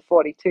I'm still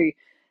 42.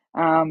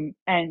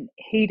 And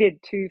he did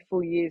 2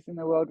 full years in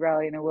the World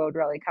Rally in a World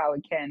Rally car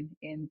with Ken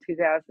in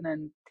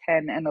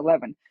 2010 and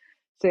 11.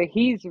 So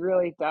he's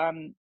really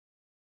done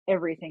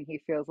everything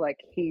he feels like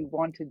he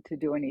wanted to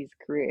do in his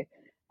career.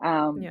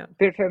 Yeah.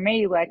 But for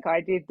me, like,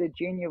 I did the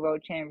Junior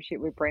World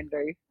Championship with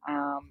Brendo,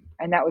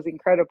 and that was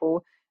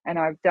incredible. And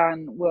I've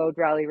done World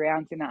Rally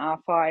rounds in the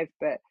R5,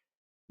 but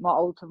my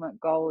ultimate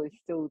goal is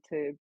still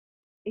to,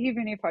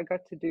 even if I got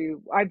to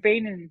do, I've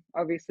been in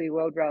obviously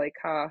World Rally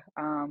car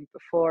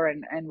before,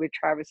 and with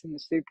Travis in the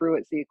Subaru,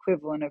 it's the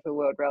equivalent of a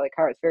World Rally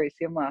car. It's very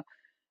similar.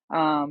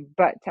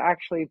 But to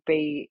actually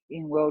be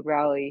in World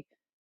Rally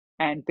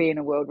and be in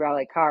a World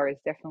Rally car is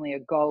definitely a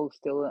goal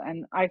still.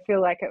 And I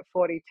feel like at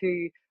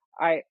 42,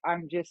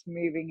 I'm just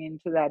moving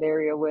into that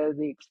area where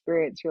the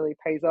experience really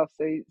pays off.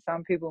 So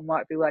some people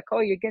might be like, oh,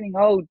 you're getting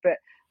old, but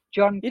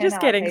John You're just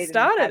Kennard, getting Hayden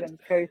started.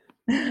 McAdams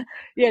co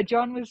yeah,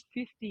 John was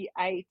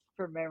 58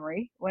 from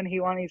memory when he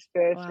won his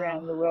first round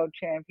Wow. of the World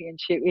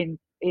Championship in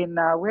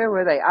where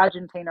were they?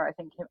 Argentina, I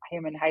think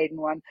him and Hayden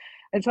won.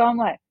 And so I'm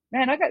like,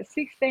 man, I got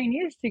 16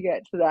 years to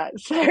get to that.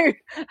 So,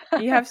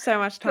 You have so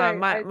much so time.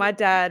 My I my think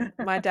dad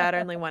my dad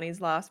only won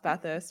his last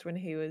Bathurst when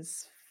he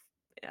was,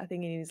 I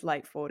think, in his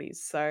late 40s.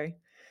 So,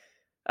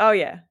 oh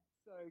yeah,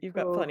 so you've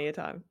got cool. plenty of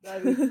time.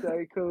 That is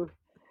so cool.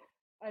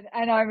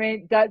 And I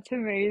mean, that to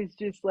me is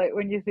just like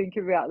when you think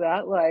about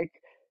that, like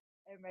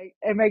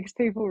it makes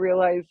people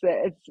realize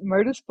that it's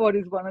motorsport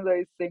is one of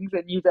those things,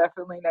 and you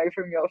definitely know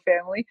from your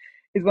family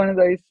is one of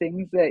those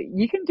things that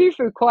you can do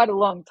for quite a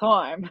long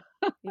time.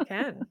 You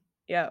can.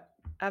 Yep,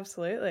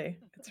 absolutely.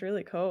 It's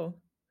really cool.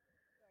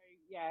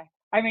 Yeah.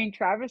 I mean,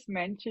 Travis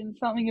mentioned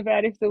something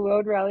about if the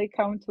World Rally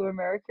come to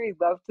America,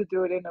 he'd love to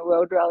do it in a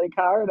World Rally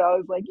car, and I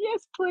was like,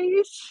 yes,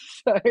 please.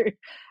 So,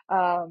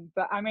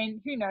 but I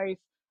mean, who knows?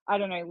 I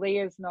don't know.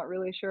 Leah's not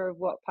really sure of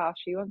what path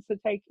she wants to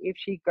take. If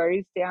she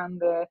goes down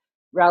the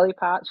rally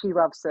part, she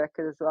loves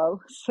circuit as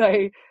well,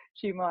 so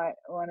she might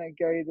want to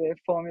go the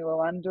Formula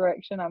One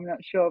direction. I'm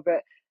not sure,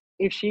 but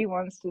if she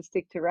wants to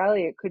stick to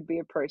rally, it could be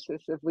a process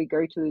if we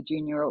go to the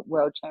Junior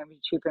World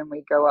Championship and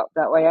we go up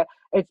that way.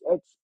 It's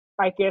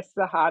I guess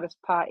the hardest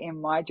part in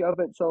my job,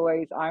 it's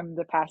always I'm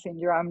the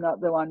passenger. I'm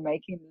not the one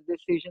making the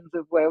decisions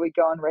of where we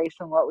go and race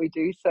and what we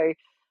do. So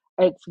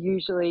it's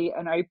usually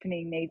an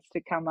opening needs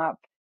to come up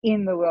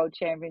in the World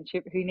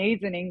Championship who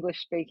needs an English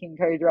speaking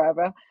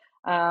co-driver.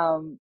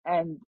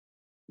 And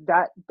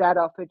that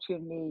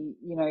opportunity,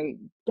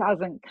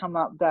 doesn't come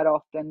up that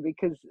often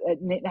because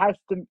it has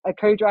to a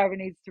co-driver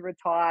needs to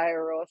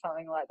retire or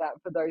something like that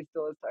for those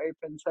doors to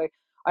open. So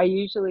I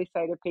usually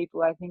say to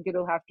people, I think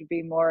it'll have to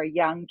be more a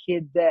young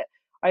kid that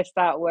I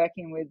start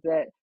working with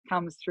that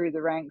comes through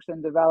the ranks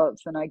and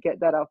develops, and I get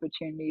that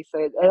opportunity.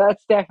 So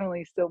that's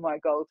definitely still my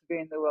goal to be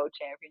in the world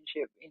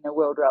championship in a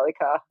world rally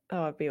car.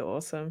 Oh, it'd be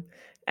awesome.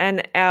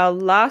 And our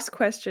last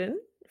question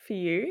for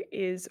you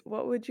is,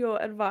 what would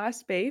your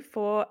advice be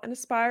for an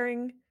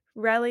aspiring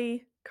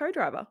rally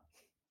co-driver?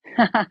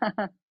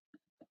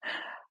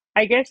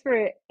 I guess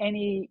for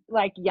any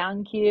like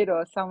young kid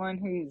or someone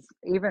who's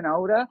even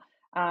older,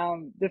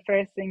 the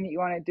first thing that you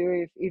want to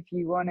do if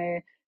you want to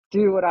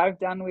do what I've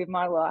done with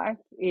my life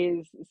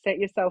is set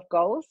yourself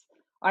goals.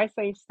 I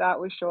say start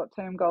with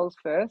short-term goals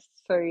first.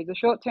 So the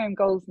short-term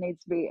goals need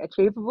to be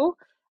achievable,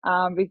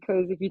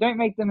 because if you don't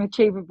make them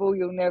achievable,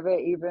 you'll never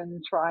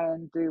even try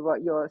and do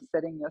what you're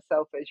setting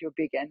yourself as your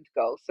big end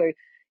goal. So,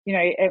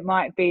 it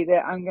might be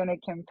that I'm going to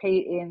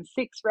compete in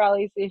 6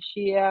 rallies this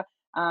year,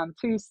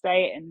 2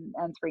 state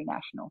and 3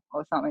 national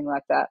or something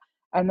like that,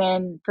 and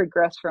then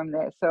progress from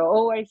there. So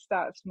always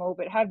start small,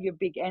 but have your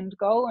big end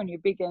goal, and your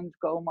big end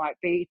goal might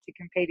be to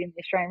compete in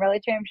the Australian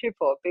Rally Championship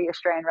or be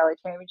Australian Rally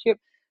Championship.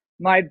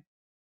 My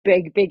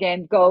big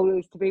end goal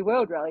is to be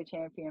world rally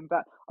champion,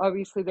 but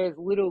obviously there's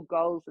little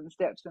goals and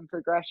steps and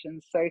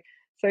progressions. So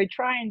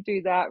try and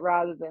do that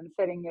rather than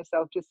setting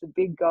yourself just a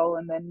big goal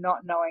and then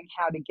not knowing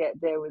how to get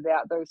there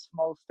without those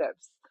small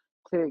steps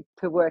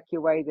to work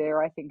your way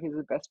there, I think is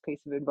the best piece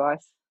of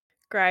advice.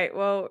 Great.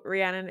 Well,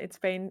 Rhiannon, it's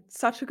been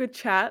such a good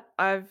chat.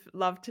 I've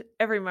loved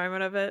every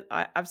moment of it.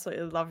 I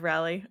absolutely love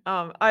rally.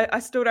 I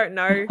still don't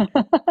know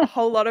a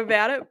whole lot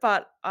about it,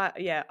 but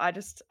yeah,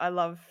 I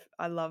love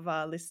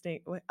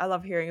listening. I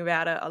love hearing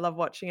about it. I love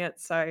watching it.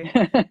 So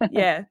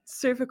yeah,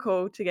 super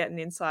cool to get an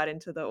insight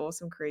into the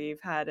awesome career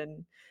you've had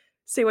and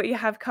see what you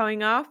have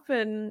coming up.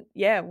 And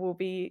yeah, we'll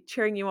be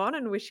cheering you on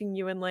and wishing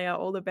you and Leah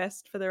all the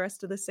best for the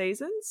rest of the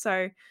season.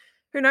 So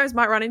who knows,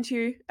 might run into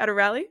you at a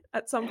rally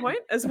at some point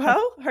as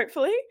well,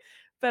 hopefully.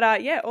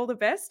 But yeah, all the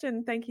best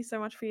and thank you so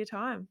much for your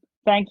time.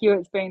 Thank you.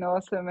 It's been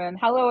awesome. And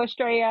hello,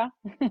 Australia.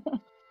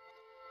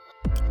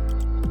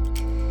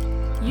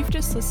 You've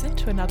just listened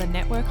to another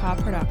Network R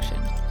production.